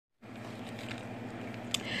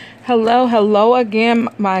Hello again,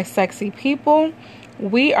 my sexy people.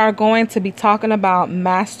 We are going to be talking about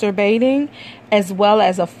masturbating as well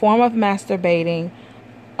as a form of masturbating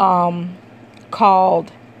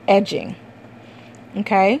called edging.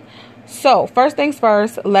 Okay, so first things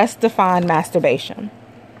first, let's define masturbation.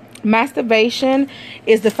 Masturbation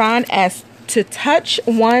is defined as to touch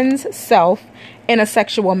one's self in a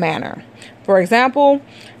sexual manner. For example,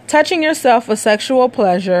 touching yourself for sexual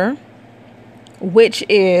pleasure, which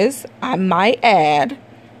is, I might add,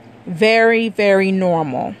 very, very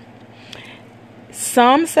normal.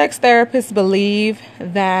 Some sex therapists believe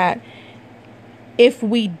that if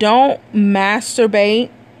we don't masturbate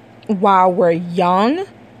while we're young,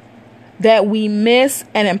 that we miss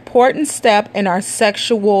an important step in our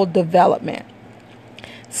sexual development,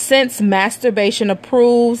 since masturbation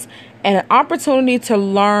approves an opportunity to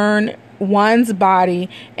learn one's body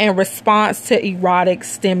in response to erotic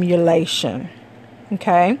stimulation.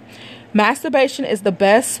 Okay, masturbation is the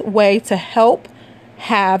best way to help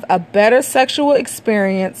have a better sexual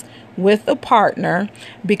experience with a partner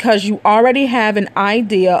because you already have an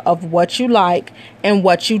idea of what you like and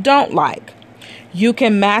what you don't like. You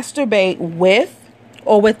can masturbate with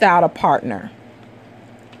or without a partner.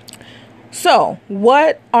 So,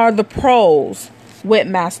 what are the pros with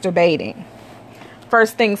masturbating?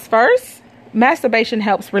 First things first, masturbation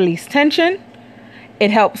helps release tension. It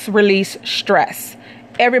helps release stress.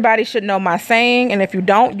 Everybody should know my saying, and if you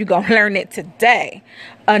don't, you're going to learn it today.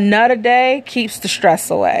 A nut a day keeps the stress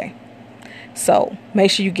away. So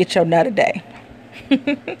make sure you get your nut a day.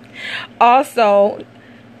 Also,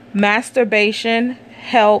 masturbation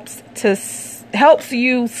helps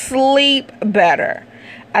you sleep better.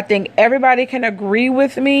 I think everybody can agree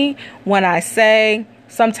with me when I say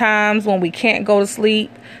sometimes when we can't go to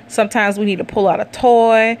sleep, sometimes we need to pull out a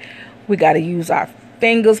toy. We got to use our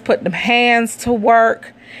fingers, put them hands to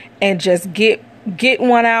work, and just get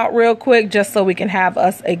one out real quick just so we can have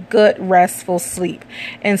us a good restful sleep.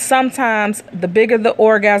 And sometimes the bigger the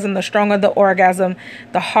orgasm, the stronger the orgasm,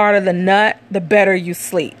 the harder the nut, the better you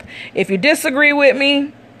sleep. If you disagree with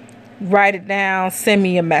me, write it down, send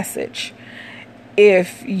me a message.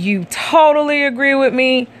 If you totally agree with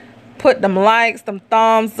me, put them likes, them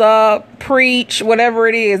thumbs up, preach, whatever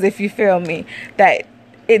it is, if you feel me. That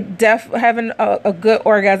having a good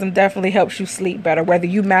orgasm definitely helps you sleep better, whether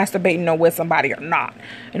you masturbating or with somebody or not.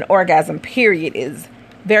 An orgasm period is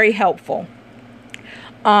very helpful.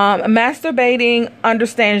 Masturbating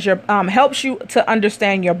helps you to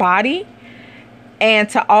understand your body and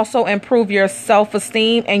to also improve your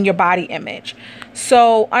self-esteem and your body image.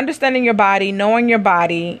 So understanding your body, knowing your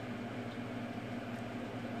body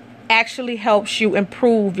actually helps you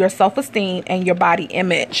improve your self-esteem and your body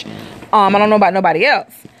image. I don't know about nobody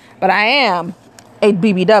else, but I am a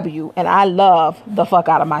BBW and I love the fuck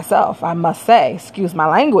out of myself, I must say. Excuse my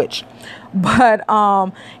language. But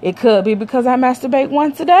it could be because I masturbate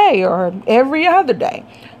once a day or every other day.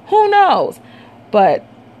 Who knows? But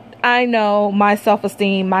I know my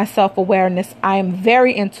self-esteem, my self-awareness. I am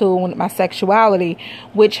very in tune with my sexuality,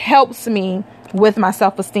 which helps me with my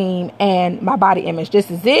self-esteem and my body image.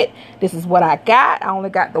 This is it. This is what I got. I only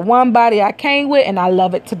got the one body I came with, and I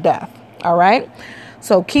love it to death. All right.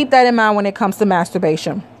 So keep that in mind when it comes to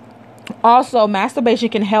masturbation. Also, masturbation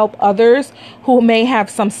can help others who may have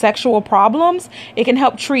some sexual problems. It can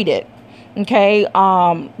help treat it. Okay.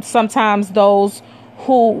 Sometimes those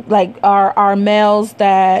who are males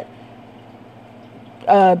that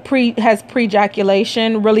has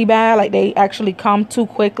pre-ejaculation really bad, like they actually come too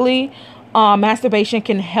quickly. Masturbation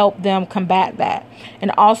can help them combat that.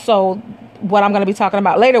 And also what I'm going to be talking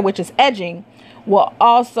about later, which is edging, will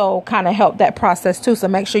also kind of help that process too. So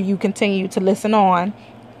make sure you continue to listen on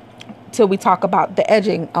till we talk about the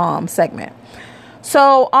edging segment.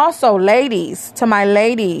 So also, ladies, to my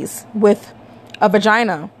ladies with a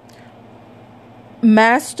vagina,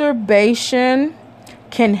 masturbation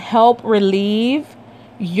can help relieve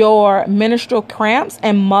your menstrual cramps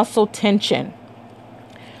and muscle tension.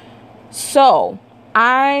 So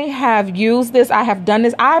I have used this. I have done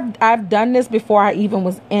this. I've done this before I even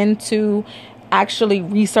was into actually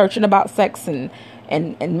researching about sex and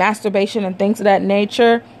masturbation and things of that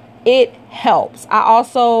nature. It helps. I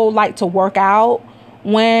also like to work out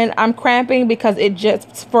when I'm cramping because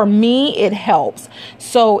for me, it helps.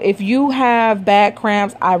 So if you have bad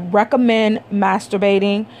cramps, I recommend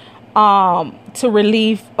masturbating to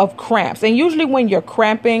relieve of cramps. And usually when you're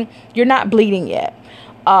cramping, you're not bleeding yet.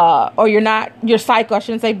 Or your cycle, I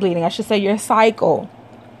shouldn't say bleeding, I should say your cycle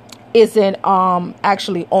isn't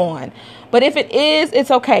actually on. But if it is, it's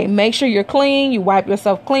okay. Make sure you're clean. You wipe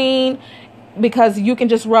yourself clean because you can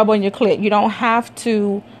just rub on your clit. You don't have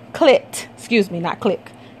to clit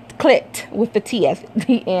with the T at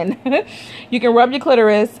the end. You can rub your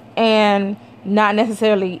clitoris and not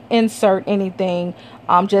necessarily insert anything,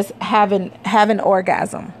 just have an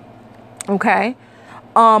orgasm. Okay.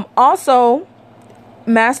 Also,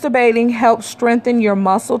 masturbating helps strengthen your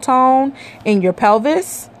muscle tone in your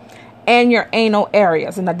pelvis and your anal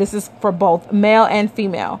areas. And this is for both male and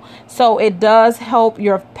female. So it does help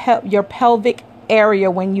your pelvic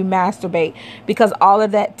area when you masturbate, because all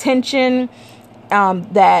of that tension,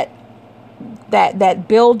 that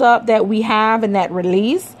buildup that we have and that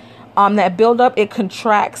release, that buildup, it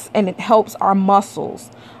contracts and it helps our muscles.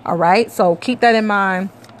 All right. So keep that in mind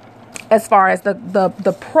as far as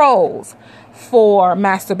the pros for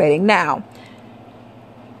masturbating. Now,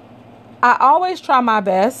 I always try my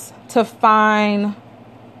best to find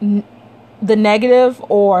the negative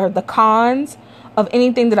or the cons of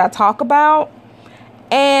anything that I talk about.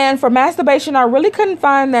 And for masturbation, I really couldn't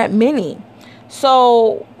find that many.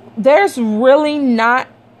 So there's really not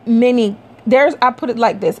many. I put it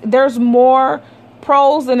like this. There's more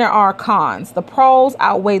pros than there are cons. The pros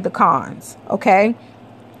outweigh the cons. Okay.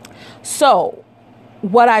 So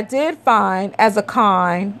what I did find as a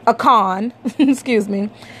con, excuse me,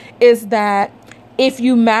 is that if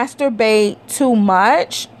you masturbate too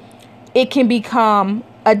much, it can become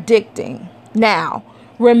addicting. Now,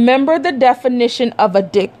 remember the definition of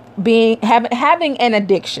having an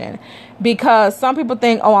addiction, because some people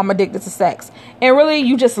think, oh, I'm addicted to sex. And really,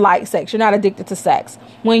 you just like sex. You're not addicted to sex.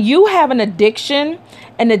 When you have an addiction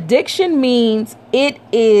means it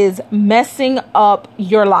is messing up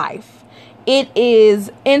your life. It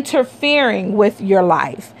is interfering with your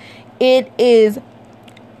life. It is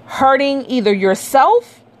hurting either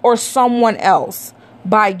yourself or someone else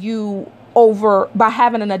by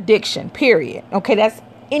having an addiction, period. Okay, that's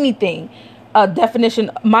anything. My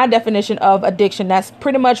definition of addiction, that's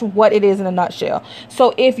pretty much what it is in a nutshell.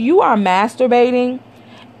 So if you are masturbating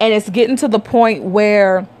and it's getting to the point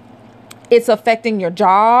where it's affecting your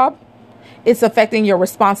job, it's affecting your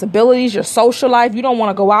responsibilities, your social life, you don't want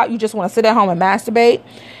to go out, you just want to sit at home and masturbate.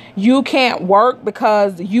 You can't work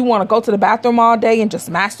because you want to go to the bathroom all day and just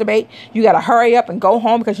masturbate. You got to hurry up and go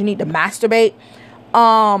home because you need to masturbate.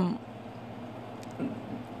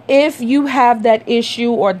 If you have that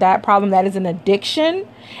issue or that problem, that is an addiction,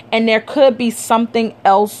 and there could be something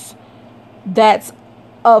else that's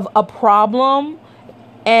of a problem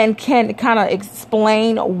and can kind of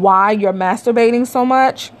explain why you're masturbating so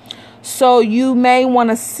much. So you may want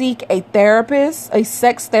to seek a therapist, a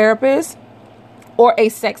sex therapist, or a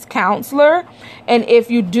sex counselor. And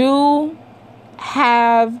if you do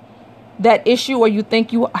have that issue, or you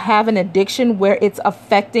think you have an addiction where it's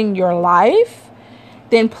affecting your life,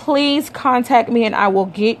 then please contact me and I will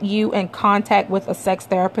get you in contact with a sex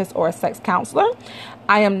therapist or a sex counselor.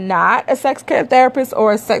 I am not a sex therapist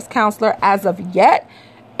or a sex counselor as of yet.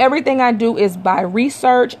 Everything I do is by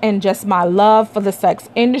research and just my love for the sex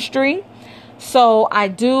industry. So I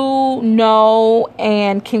do know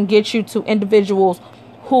and can get you to individuals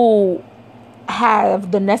who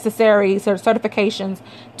have the necessary certifications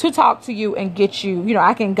to talk to you and get you,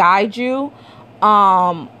 I can guide you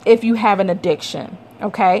if you have an addiction.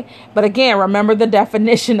 Okay. But again, remember the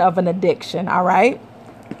definition of an addiction. All right.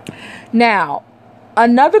 Now,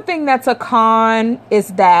 another thing that's a con is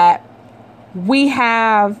that we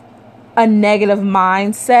have a negative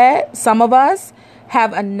mindset. Some of us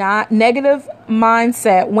have a negative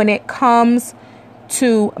mindset when it comes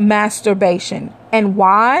to masturbation. And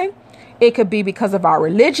why? It could be because of our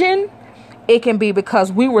religion. It can be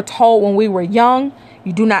because we were told when we were young,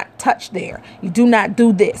 you do not touch there. You do not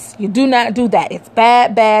do this. You do not do that. It's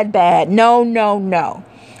bad, bad, bad. No, no, no.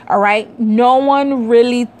 All right. No one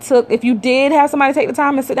really if you did have somebody take the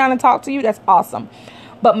time and sit down and talk to you, that's awesome.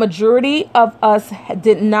 But majority of us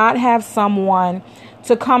did not have someone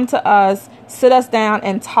to come to us, sit us down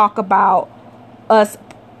and talk about us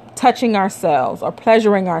touching ourselves or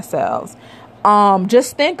pleasuring ourselves.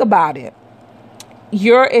 Just think about it.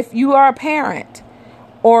 If you are a parent,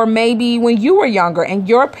 or maybe when you were younger and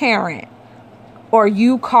your parent or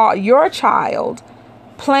you caught your child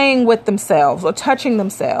playing with themselves or touching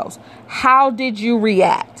themselves, how did you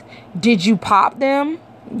react? Did you pop them?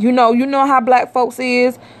 You know how black folks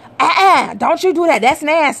is. Don't you do that. That's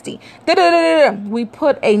nasty. We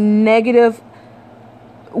put a negative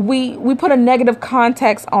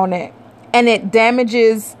context on it, and it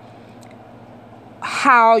damages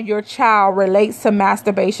how your child relates to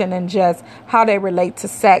masturbation and just how they relate to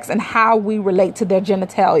sex and how we relate to their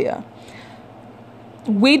genitalia.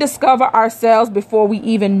 We discover ourselves before we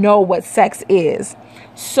even know what sex is.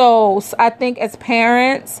 So I think as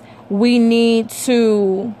parents, we need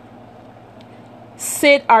to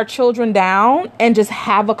sit our children down and just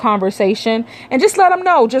have a conversation and just let them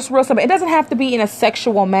know, just real simple. It doesn't have to be in a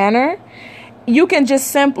sexual manner. You can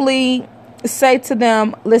just simply say to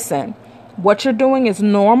them, listen, what you're doing is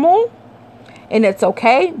normal and it's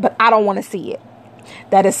okay, but I don't want to see it.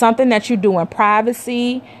 That is something that you do in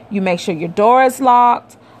privacy. You make sure your door is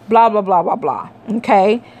locked, blah, blah, blah, blah, blah.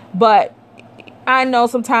 Okay. But I know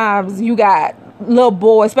sometimes you got little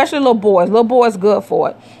boys, especially little boys. Little boys good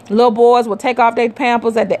for it. Little boys will take off their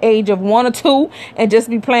pampers at the age of 1 or 2 and just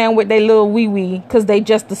be playing with their little wee because they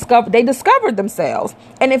just discovered themselves,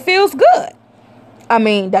 and it feels good. I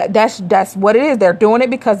mean, that's what it is. They're doing it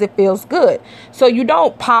because it feels good. So you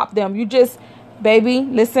don't pop them. You just, baby,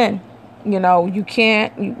 listen. You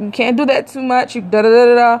can't do that too much.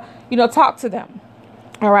 Talk to them.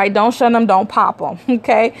 All right. Don't shun them. Don't pop them.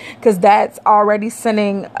 Okay. Because that's already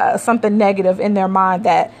sending something negative in their mind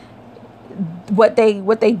that what they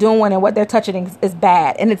doing and what they're touching is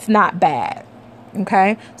bad, and it's not bad.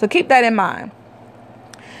 Okay. So keep that in mind.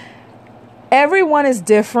 Everyone is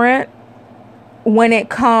different when it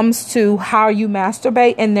comes to how you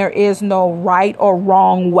masturbate, and there is no right or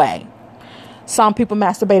wrong way. Some people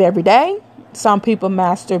masturbate every day. Some people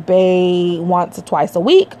masturbate once or twice a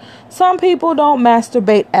week. Some people don't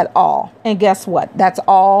masturbate at all. And guess what? That's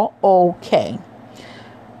all okay.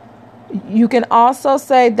 You can also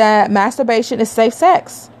say that masturbation is safe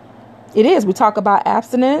sex. It is. We talk about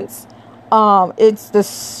abstinence.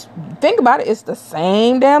 Think about it. It's the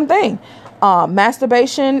same damn thing.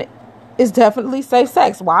 Masturbation is definitely safe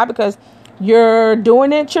sex. Why? Because you're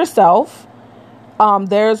doing it yourself.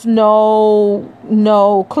 There's no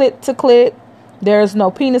clit to clit. There's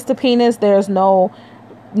no penis to penis. There's no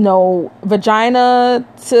vagina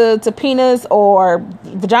to penis or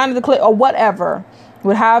vagina to clit or whatever.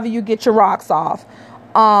 However you get your rocks off.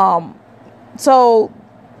 So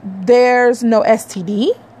there's no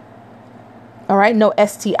STD. All right. No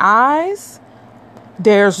STIs.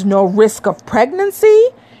 There's no risk of pregnancy.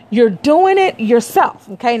 You're doing it yourself.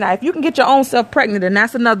 Okay. Now, if you can get your own self pregnant, then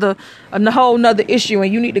that's a whole nother issue,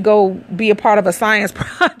 and you need to go be a part of a science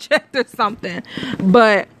project or something.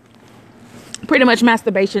 But pretty much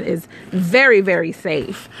masturbation is very, very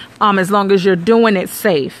safe. As long as you're doing it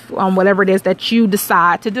safe on whatever it is that you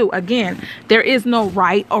decide to do. Again, there is no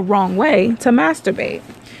right or wrong way to masturbate.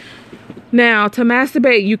 Now, to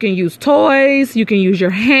masturbate, you can use toys, you can use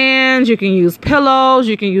your hands, you can use pillows,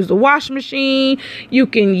 you can use the washing machine, you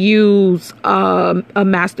can use a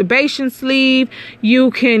masturbation sleeve,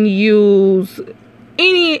 you can use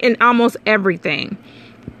any and almost everything.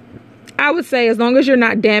 I would say as long as you're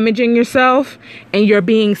not damaging yourself and you're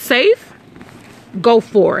being safe, go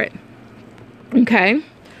for it. Okay.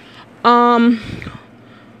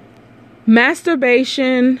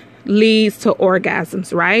 Masturbation leads to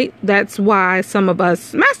orgasms, right? That's why some of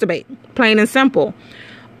us masturbate, plain and simple.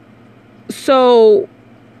 So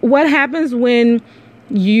what happens when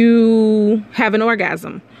you have an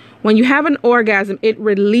orgasm? When you have an orgasm, it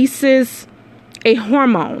releases a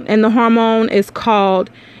hormone, and the hormone is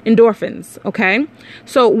called endorphins. Okay.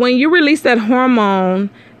 So when you release that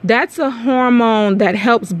hormone, that's a hormone that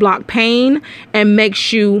helps block pain and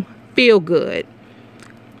makes you feel good.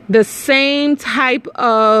 The same type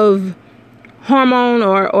of hormone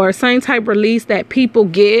or same type release that people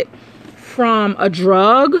get from a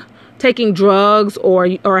drug, taking drugs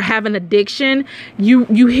or having addiction, you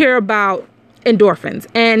hear about endorphins.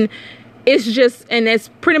 And it's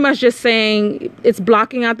pretty much just saying it's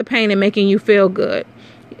blocking out the pain and making you feel good.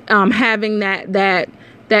 Having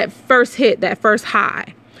that first hit, that first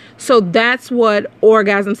high. So that's what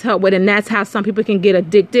orgasms help with. And that's how some people can get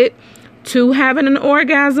addicted to having an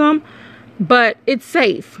orgasm, but it's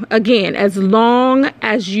safe. Again, as long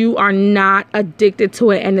as you are not addicted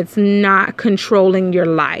to it and it's not controlling your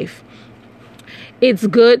life. It's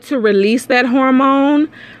good to release that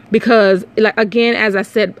hormone because, like, again, as I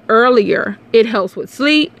said earlier, it helps with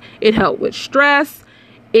sleep. It helps with stress.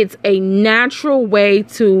 It's a natural way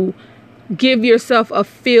to give yourself a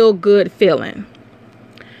feel-good feeling.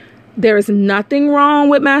 There is nothing wrong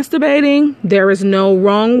with masturbating. There is no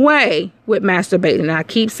wrong way with masturbating. I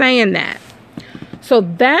keep saying that. So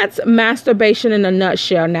that's masturbation in a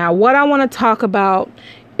nutshell. Now, what I want to talk about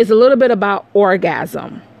is a little bit about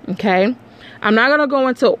orgasm. Okay. I'm not going to go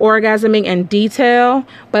into orgasming in detail,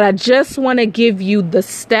 but I just want to give you the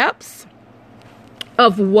steps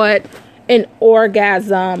of what an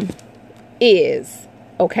orgasm is.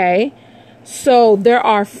 Okay. So there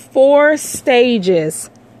are 4 stages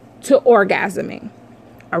to orgasming.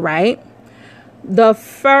 All right. The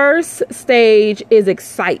first stage is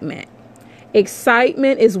excitement.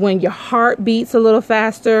 Excitement is when your heart beats a little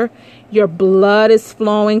faster, your blood is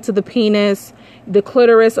flowing to the penis, the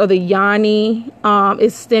clitoris or the yoni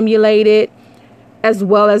is stimulated, as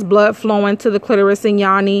well as blood flowing to the clitoris and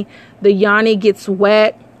yoni. The yoni gets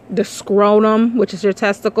wet. The scrotum, which is your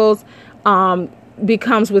testicles,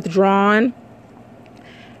 becomes withdrawn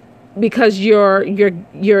because you're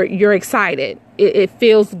excited. It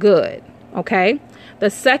feels good. Okay. The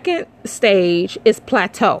second stage is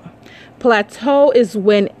plateau. Plateau is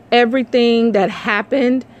when everything that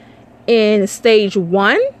happened in stage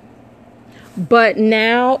 1, but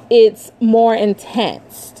now it's more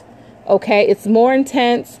intense. Okay, it's more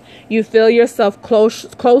intense. You feel yourself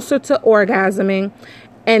closer to orgasming,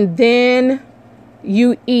 and then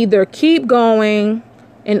you either keep going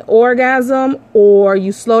in orgasm, or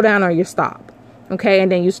you slow down, or you stop. Okay,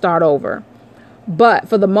 and then you start over. But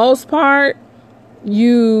for the most part,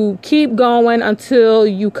 you keep going until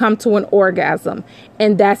you come to an orgasm,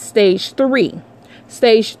 and that's stage 3.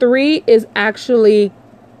 Stage 3 is actually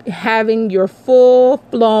having your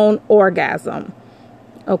full-blown orgasm.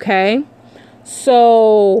 Okay,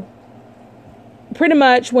 so pretty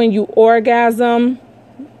much when you orgasm,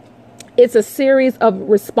 it's a series of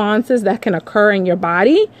responses that can occur in your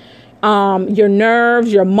body, your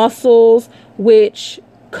nerves, your muscles, which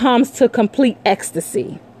comes to complete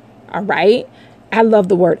ecstasy. All right. I love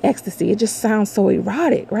the word ecstasy. It just sounds so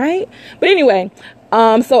erotic, right? But anyway,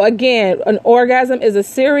 so again, an orgasm is a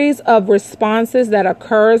series of responses that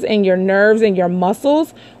occurs in your nerves and your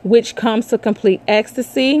muscles, which comes to complete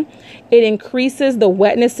ecstasy. It increases the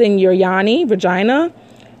wetness in your yoni, vagina,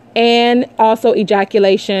 and also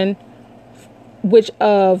ejaculation, you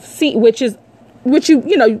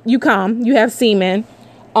come, you have semen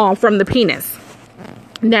from the penis.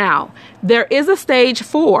 Now, there is a stage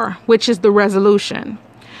 4, which is the resolution.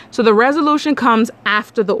 So the resolution comes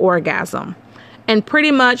after the orgasm. And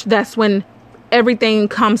pretty much that's when everything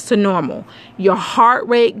comes to normal. Your heart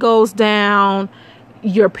rate goes down.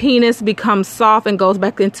 Your penis becomes soft and goes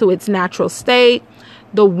back into its natural state.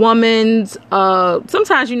 The woman's,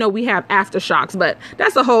 sometimes, we have aftershocks, but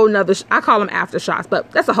that's a whole nother, I call them aftershocks,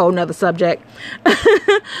 but that's a whole nother subject.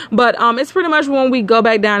 But it's pretty much when we go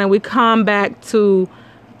back down and we come back to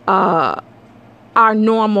our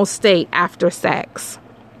normal state after sex.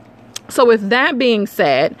 So with that being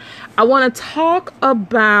said, I want to talk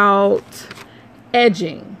about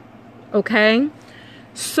edging. Okay.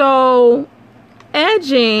 So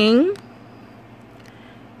edging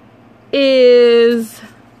is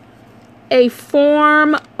a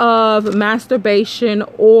form of masturbation,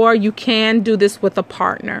 or you can do this with a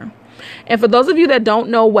partner. And for those of you that don't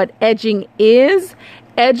know what edging is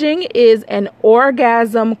an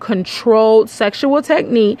orgasm controlled sexual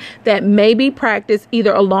technique that may be practiced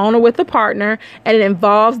either alone or with a partner, and it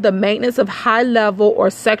involves the maintenance of high level or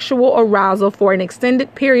sexual arousal for an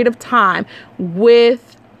extended period of time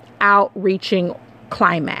without reaching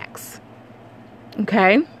climax.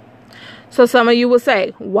 Okay? So some of you will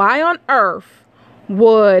say, why on earth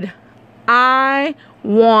would I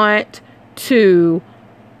want to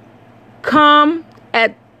come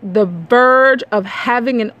at the verge of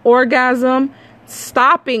having an orgasm,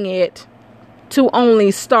 stopping it to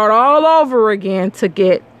only start all over again to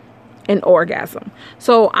get an orgasm?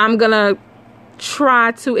 So I'm going to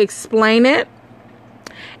try to explain it.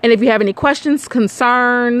 And if you have any questions,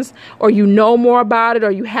 concerns, or you know more about it, or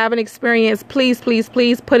you have an experience, please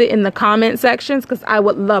put it in the comment sections, because I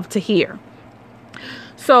would love to hear.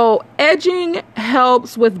 So edging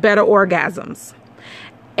helps with better orgasms.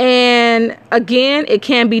 And again, it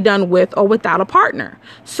can be done with or without a partner.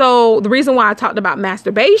 So the reason why I talked about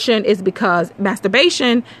masturbation is because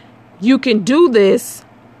masturbation, you can do this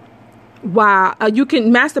while you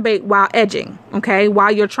can masturbate while edging. Okay.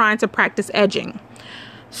 While you're trying to practice edging.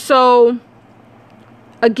 So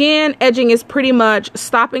again, edging is pretty much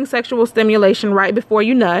stopping sexual stimulation right before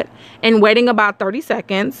you nut and waiting about 30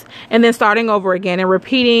 seconds and then starting over again and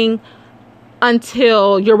repeating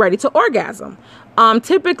until you're ready to orgasm.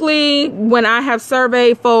 Typically, when I have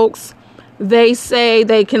surveyed folks, they say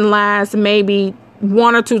they can last maybe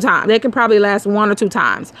 1 or 2 times. They can probably last 1 or 2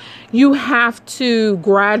 times. You have to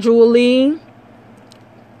gradually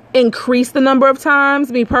increase the number of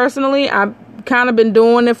times. Me personally, I've kind of been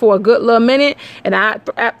doing it for a good little minute, and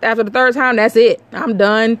after the 3rd time, that's it. I'm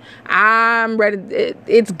done. I'm ready.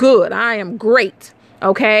 It's good. I am great.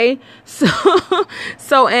 Okay.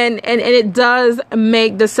 So and it does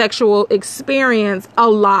make the sexual experience a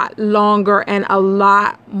lot longer and a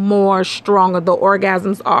lot more stronger. The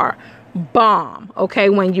orgasms are bomb. Okay.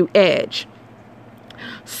 When you edge.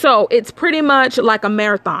 So it's pretty much like a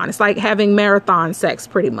marathon. It's like having marathon sex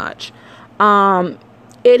pretty much.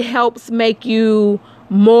 It helps make you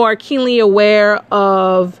more keenly aware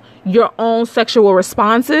of your own sexual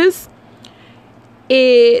responses.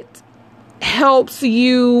 It helps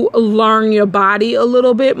you learn your body a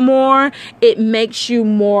little bit more. It makes you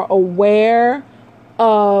more aware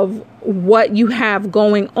of what you have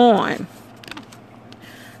going on.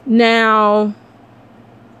 Now,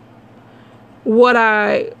 what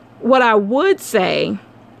I would say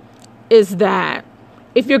is that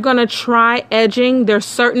if you're going to try edging, there's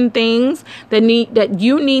certain things that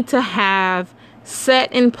you need to have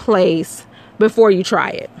set in place before you try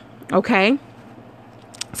it. Okay?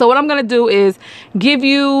 So what I'm going to do is give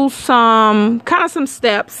you some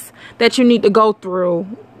steps that you need to go through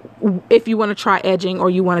if you want to try edging or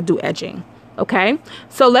you want to do edging. Okay.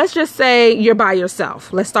 So let's just say you're by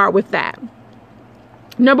yourself. Let's start with that.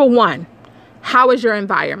 Number one, how is your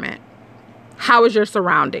environment? How is your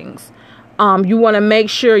surroundings? You want to make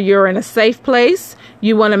sure you're in a safe place.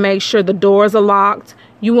 You want to make sure the doors are locked.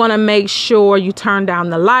 You want to make sure you turn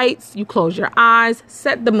down the lights, you close your eyes,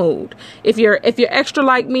 set the mood. If you're extra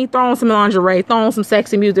like me, throw on some lingerie, throw on some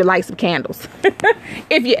sexy music, light some candles.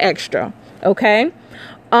 If you're extra, okay?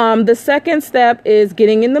 The second step is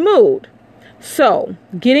getting in the mood. So,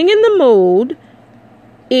 getting in the mood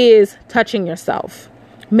is touching yourself.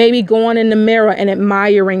 Maybe going in the mirror and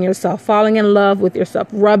admiring yourself, falling in love with yourself,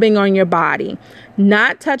 rubbing on your body,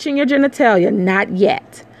 not touching your genitalia, not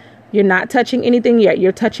yet. You're not touching anything yet.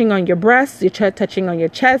 You're touching on your breasts, you're touching on your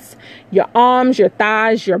chest, your arms, your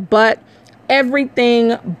thighs, your butt,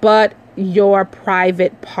 everything but your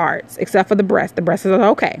private parts, except for the breast. The breast is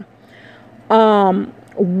okay.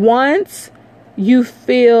 Once you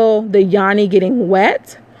feel the yoni getting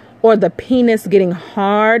wet or the penis getting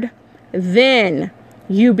hard, then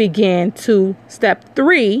you begin to step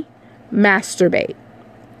 3, masturbate.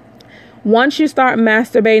 Once you start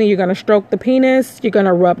masturbating, you're going to stroke the penis, you're going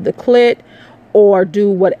to rub the clit, or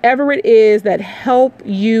do whatever it is that help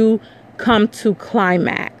you come to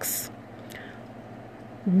climax.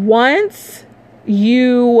 Once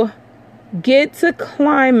you get to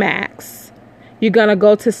climax, you're going to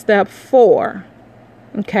go to step 4.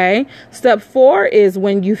 Okay? Step 4 is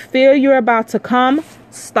when you feel you're about to come,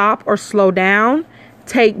 stop or slow down,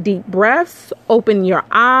 take deep breaths, open your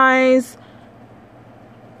eyes,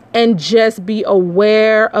 and just be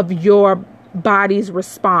aware of your body's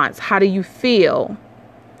response. How do you feel?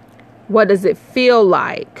 What does it feel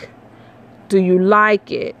like? Do you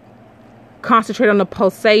like it? Concentrate on the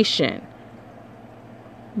pulsation.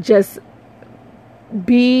 Just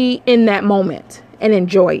be in that moment and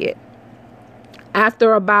enjoy it.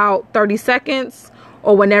 After about 30 seconds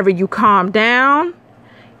or whenever you calm down,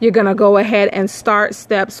 you're going to go ahead and start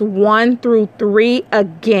steps 1 through 3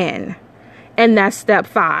 again. And that's step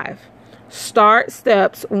 5. Start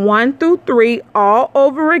steps 1 through 3 all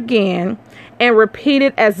over again and repeat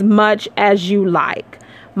it as much as you like.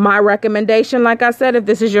 My recommendation, like I said, if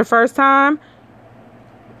this is your first time,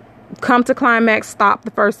 come to climax, stop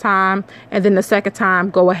the first time, and then the second time,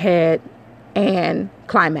 go ahead and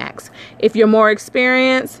climax. If you're more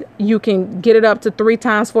experienced, you can get it up to 3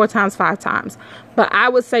 times, 4 times, 5 times. But I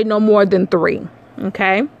would say no more than 3.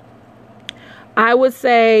 Okay? I would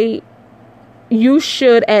say you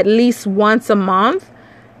should at least once a month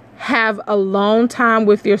have alone time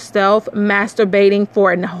with yourself, masturbating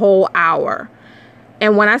for a whole hour.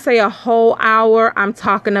 And when I say a whole hour, I'm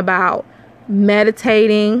talking about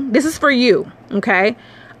meditating. This is for you, okay?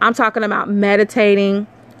 I'm talking about meditating,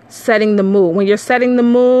 setting the mood. When you're setting the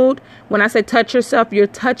mood, when I say touch yourself, you're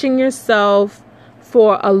touching yourself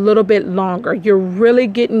for a little bit longer. You're really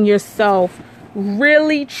getting yourself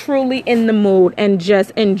really truly in the mood and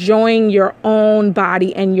just enjoying your own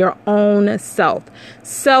body and your own self.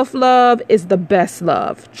 Self-love is the best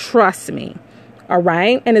love. Trust me. All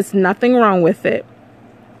right? And it's nothing wrong with it.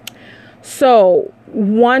 So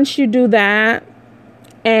once you do that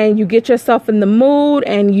and you get yourself in the mood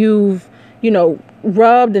and you've,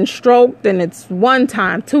 rubbed and stroked and it's 1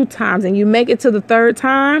 time, 2 times, and you make it to the 3rd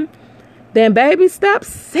time, then baby, step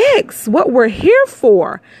 6, what we're here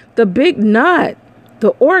for, the big nut, the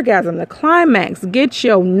orgasm, the climax. Get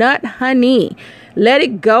your nut, honey. Let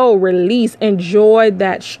it go, release, enjoy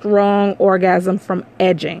that strong orgasm from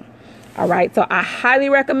edging. All right, so I highly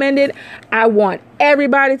recommend it. I want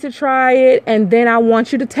everybody to try it, and then I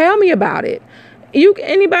want you to tell me about it.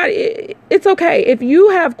 It's okay. If you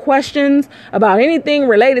have questions about anything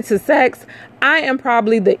related to sex, I am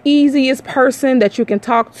probably the easiest person that you can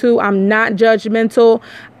talk to. I'm not judgmental.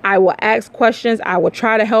 I will ask questions. I will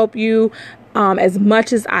try to help you as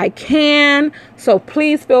much as I can. So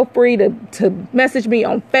please feel free to message me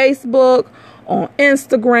on Facebook, on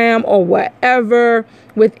Instagram or whatever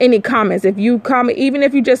with any comments. If you comment, even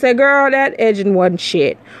if you just say, girl, that edging wasn't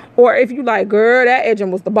shit. Or if you like, girl, that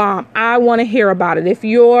edging was the bomb. I want to hear about it. If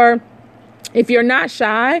you're not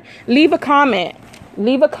shy, leave a comment.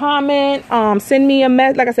 Send me a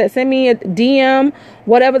message. Like I said, send me a DM,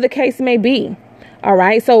 whatever the case may be. All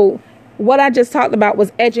right. So what I just talked about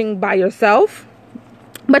was edging by yourself,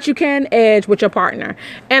 but you can edge with your partner.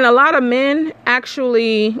 And a lot of men,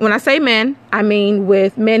 actually, when I say men, I mean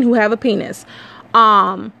with men who have a penis.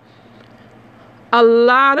 A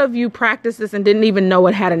lot of you practice this and didn't even know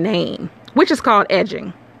it had a name, which is called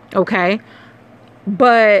edging. Okay.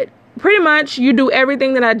 But pretty much you do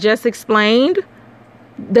everything that I just explained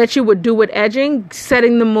that you would do with edging,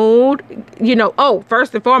 setting the mood.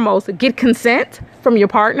 First and foremost, get consent from your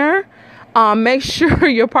partner. Make sure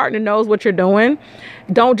your partner knows what you're doing.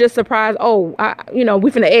 Don't just surprise,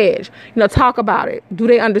 we finna edge. Talk about it. Do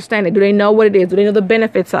they understand it? Do they know what it is? Do they know the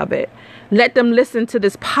benefits of it? Let them listen to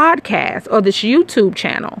this podcast or this YouTube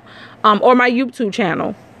channel, or my YouTube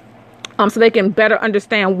channel, so they can better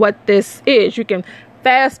understand what this is. You can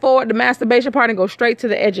fast forward the masturbation part and go straight to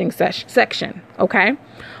the edging section. Okay.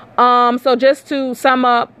 So just to sum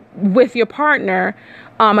up with your partner,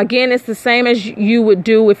 again, it's the same as you would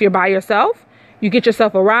do if you're by yourself. You get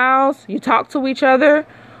yourself aroused. You talk to each other.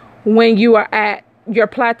 When you are at your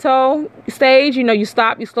plateau stage, you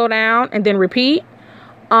stop, you slow down, and then repeat.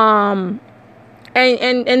 And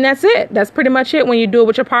that's it. That's pretty much it when you do it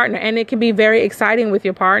with your partner. And it can be very exciting with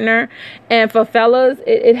your partner. And for fellas,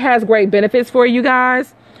 it has great benefits for you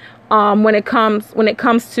guys when it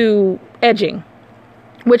comes to edging,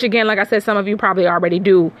 which, again, like I said, some of you probably already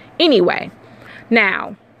do anyway.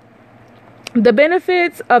 Now, the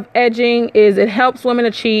benefits of edging is it helps women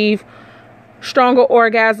achieve stronger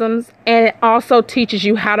orgasms, and it also teaches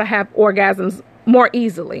you how to have orgasms more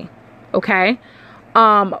easily. Okay.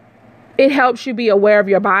 It helps you be aware of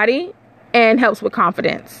your body and helps with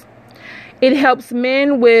confidence. It helps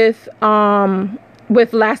men with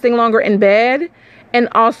lasting longer in bed and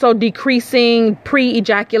also decreasing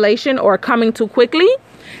pre-ejaculation or coming too quickly.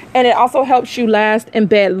 And it also helps you last in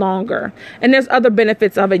bed longer. And there's other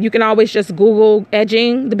benefits of it. You can always just Google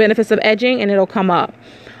edging, the benefits of edging, and it'll come up.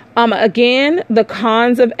 Again, the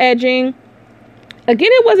cons of edging. Again,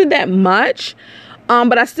 it wasn't that much.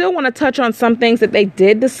 But I still want to touch on some things that they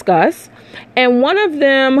did discuss. And one of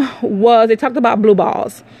them was, they talked about blue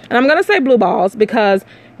balls. And I'm going to say blue balls because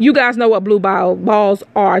you guys know what blue balls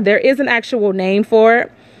are. There is an actual name for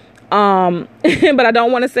it. But I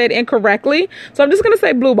don't want to say it incorrectly. So I'm just going to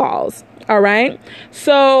say blue balls. All right.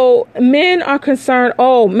 So men are concerned,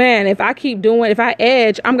 oh man, if I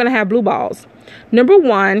edge, I'm going to have blue balls. Number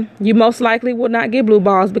one, you most likely will not get blue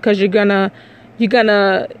balls because you're gonna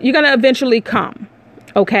eventually come.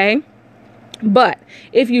 Okay. But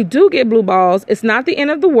if you do get blue balls, it's not the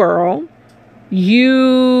end of the world. You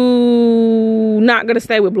not going to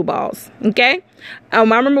stay with blue balls. Okay. I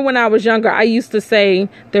remember when I was younger, I used to say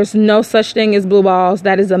there's no such thing as blue balls.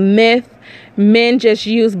 That is a myth. Men just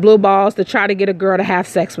use blue balls to try to get a girl to have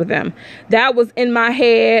sex with them. That was in my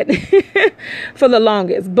head for the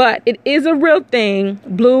longest, but it is a real thing.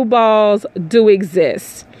 Blue balls do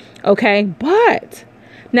exist. Okay. But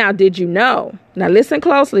now, did you know? Now listen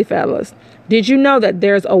closely, fellas. Did you know that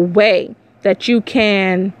there's a way that you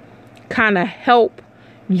can kind of help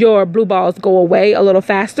your blue balls go away a little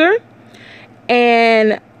faster?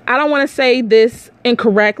 And I don't want to say this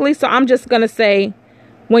incorrectly, so I'm just going to say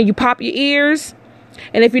when you pop your ears,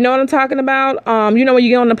 and if you know what I'm talking about, when you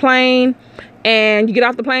get on the plane and you get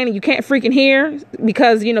off the plane and you can't freaking hear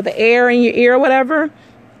because, the air in your ear or whatever.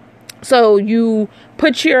 So you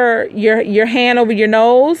put your hand over your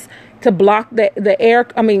nose to block the air.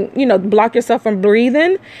 Block yourself from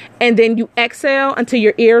breathing. And then you exhale until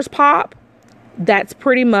your ears pop. That's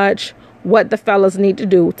pretty much what the fellas need to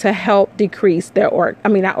do to help decrease to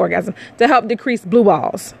help decrease blue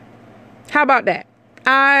balls. How about that?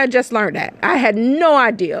 I just learned that. I had no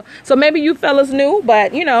idea. So maybe you fellas knew,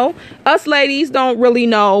 but us ladies don't really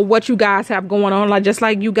know what you guys have going on. Just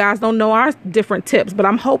like you guys don't know our different tips, but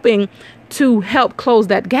I'm hoping to help close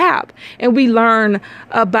that gap and we learn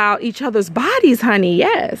about each other's bodies, honey.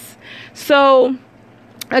 Yes. So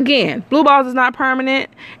again, blue balls is not permanent,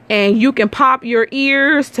 and you can pop your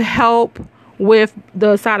ears to help with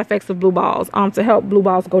the side effects of blue balls, to help blue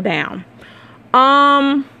balls go down.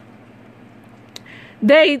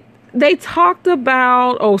 They talked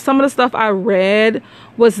about, some of the stuff I read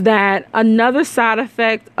was that another side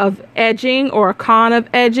effect of edging, or a con of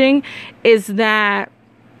edging, is that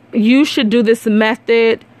you should do this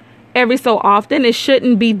method every so often. It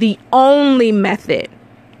shouldn't be the only method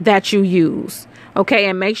that you use. Okay,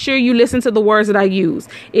 and make sure you listen to the words that I use.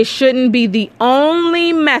 It shouldn't be the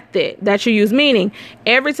only method that you use, meaning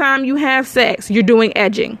every time you have sex, you're doing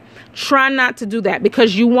edging. Try not to do that,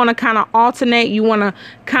 because you want to kind of alternate. You want to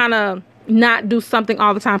kind of not do something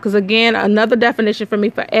all the time. Because again, another definition for me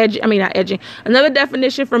for another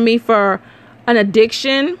definition for me for an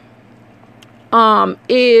addiction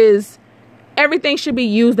is everything should be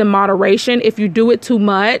used in moderation. If you do it too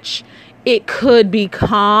much, it could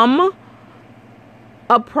become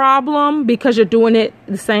a problem because you're doing it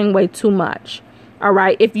the same way too much. All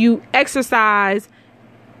right. If you exercise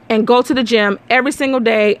and go to the gym every single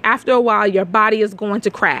day, after a while, your body is going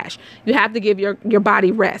to crash. You have to give your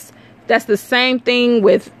body rest. That's the same thing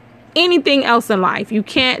with anything else in life. You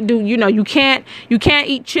can't do, you can't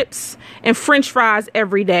eat chips and French fries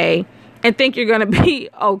every day and think you're going to be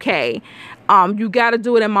okay. You got to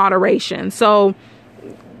do it in moderation. So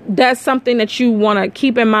that's something that you want to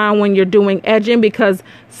keep in mind when you're doing edging, because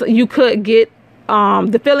you could get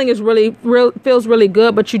the feeling is feels really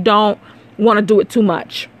good, but you don't want to do it too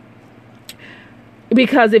much,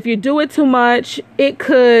 because if you do it too much, it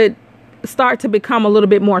could start to become a little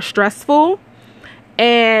bit more stressful,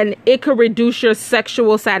 and it could reduce your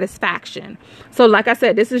sexual satisfaction. So like I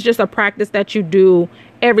said, this is just a practice that you do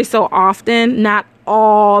every so often, not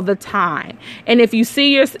all the time. And if you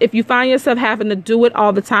find yourself having to do it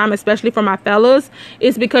all the time, especially for my fellas,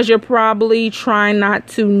 it's because you're probably trying not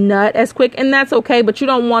to nut as quick, and that's okay. But you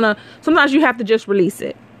don't want to. Sometimes you have to just release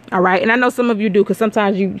it. All right. And I know some of you do, because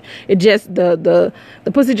sometimes the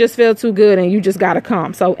pussy just feels too good and you just gotta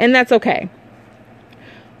come. So, and that's okay.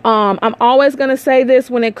 I'm always gonna say this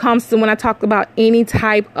when it comes to when I talk about any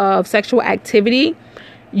type of sexual activity,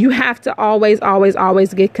 you have to always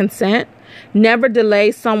get consent. Never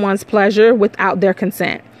delay someone's pleasure without their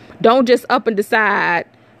consent. Don't just up and decide,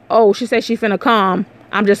 oh, she said she finna come,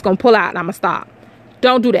 I'm just gonna pull out and I'm gonna stop.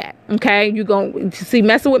 Don't do that. Okay, you gonna see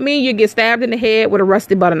messing with me, you get stabbed in the head with a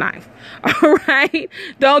rusty butter knife. All right,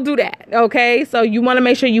 don't do that. Okay, so you want to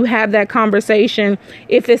make sure you have that conversation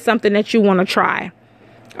if it's something that you want to try.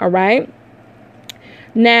 All right.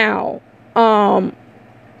 Now,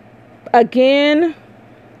 again.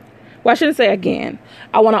 Well, I shouldn't say again.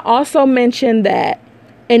 I want to also mention that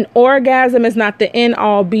an orgasm is not the end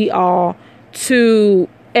all be all to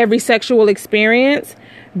every sexual experience,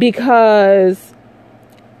 because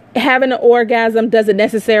having an orgasm doesn't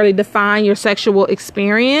necessarily define your sexual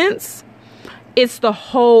experience. It's the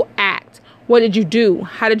whole act. What did you do?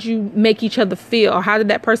 How did you make each other feel? How did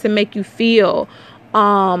that person make you feel?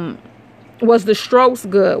 Was the strokes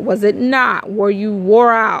good? Was it not? Were you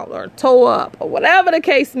wore out or toe up or whatever the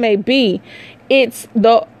case may be?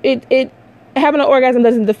 Having an orgasm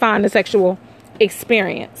doesn't define the sexual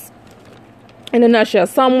experience. In a nutshell,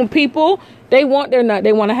 some people, they want their nut,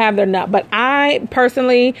 they want to have their nut. But I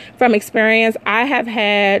personally, from experience, I have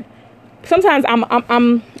had. Sometimes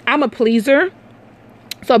I'm a pleaser.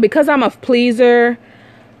 So because I'm a pleaser,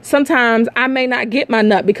 sometimes I may not get my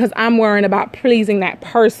nut because I'm worrying about pleasing that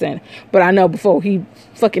person. But I know before he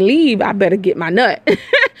fucking leave, I better get my nut.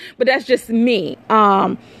 But that's just me.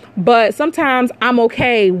 But sometimes I'm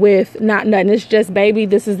okay with not nutting. It's just, baby,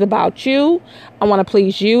 this is about you. I want to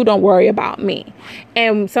please you. Don't worry about me.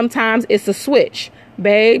 And sometimes it's a switch.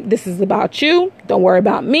 Babe, this is about you. Don't worry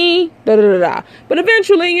about me. Da, da, da, da. But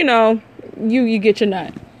eventually, you get your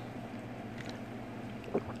nut.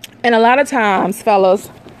 And a lot of times, fellas,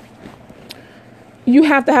 you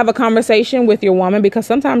have to have a conversation with your woman, because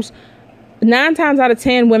sometimes 9 times out of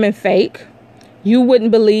 10 women fake. You wouldn't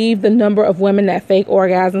believe the number of women that fake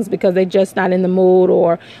orgasms because they're just not in the mood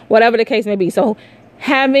or whatever the case may be. So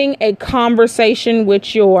having a conversation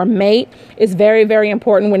with your mate is very, very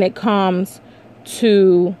important when it comes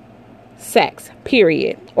to sex,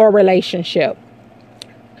 period, or relationship.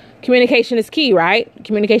 Communication is key, right?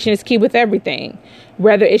 Communication is key with everything.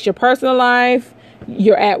 Whether it's your personal life,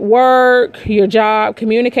 you're at work, your job,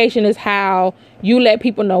 communication is how you let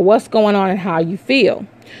people know what's going on and how you feel.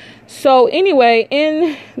 So anyway,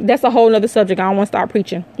 that's a whole nother subject. I don't want to start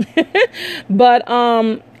preaching. But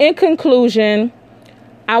in conclusion,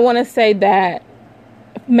 I want to say that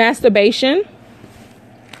masturbation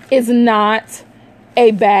is not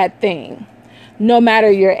a bad thing. No matter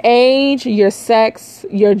your age, your sex,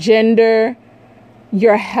 your gender,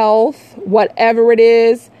 your health, whatever it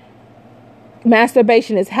is,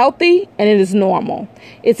 masturbation is healthy and it is normal.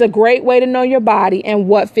 It's a great way to know your body and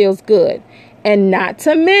what feels good. And not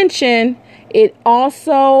to mention, it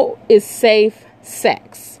also is safe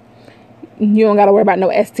sex. You don't got to worry about no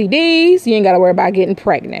STDs. You ain't got to worry about getting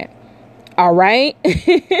pregnant. All right?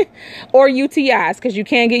 Or UTIs, because you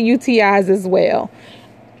can get UTIs as well.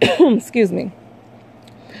 excuse me,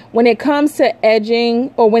 when it comes to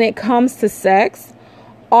edging or when it comes to sex,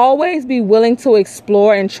 always be willing to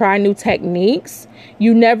explore and try new techniques.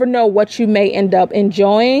 You never know what you may end up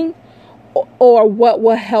enjoying or what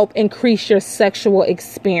will help increase your sexual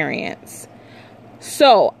experience.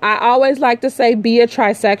 So I always like to say, be a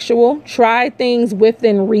trisexual. Try things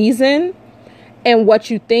within reason and what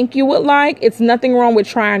you think you would like. It's nothing wrong with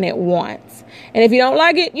trying it once. And if you don't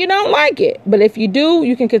like it, you don't like it. But if you do,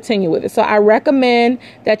 you can continue with it. So I recommend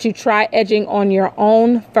that you try edging on your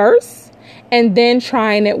own first and then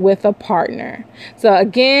trying it with a partner. So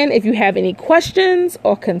again, if you have any questions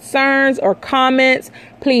or concerns or comments,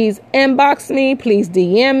 please inbox me, please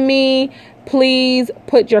DM me, please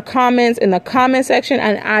put your comments in the comment section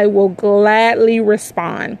and I will gladly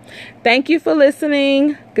respond. Thank you for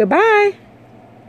listening. Goodbye.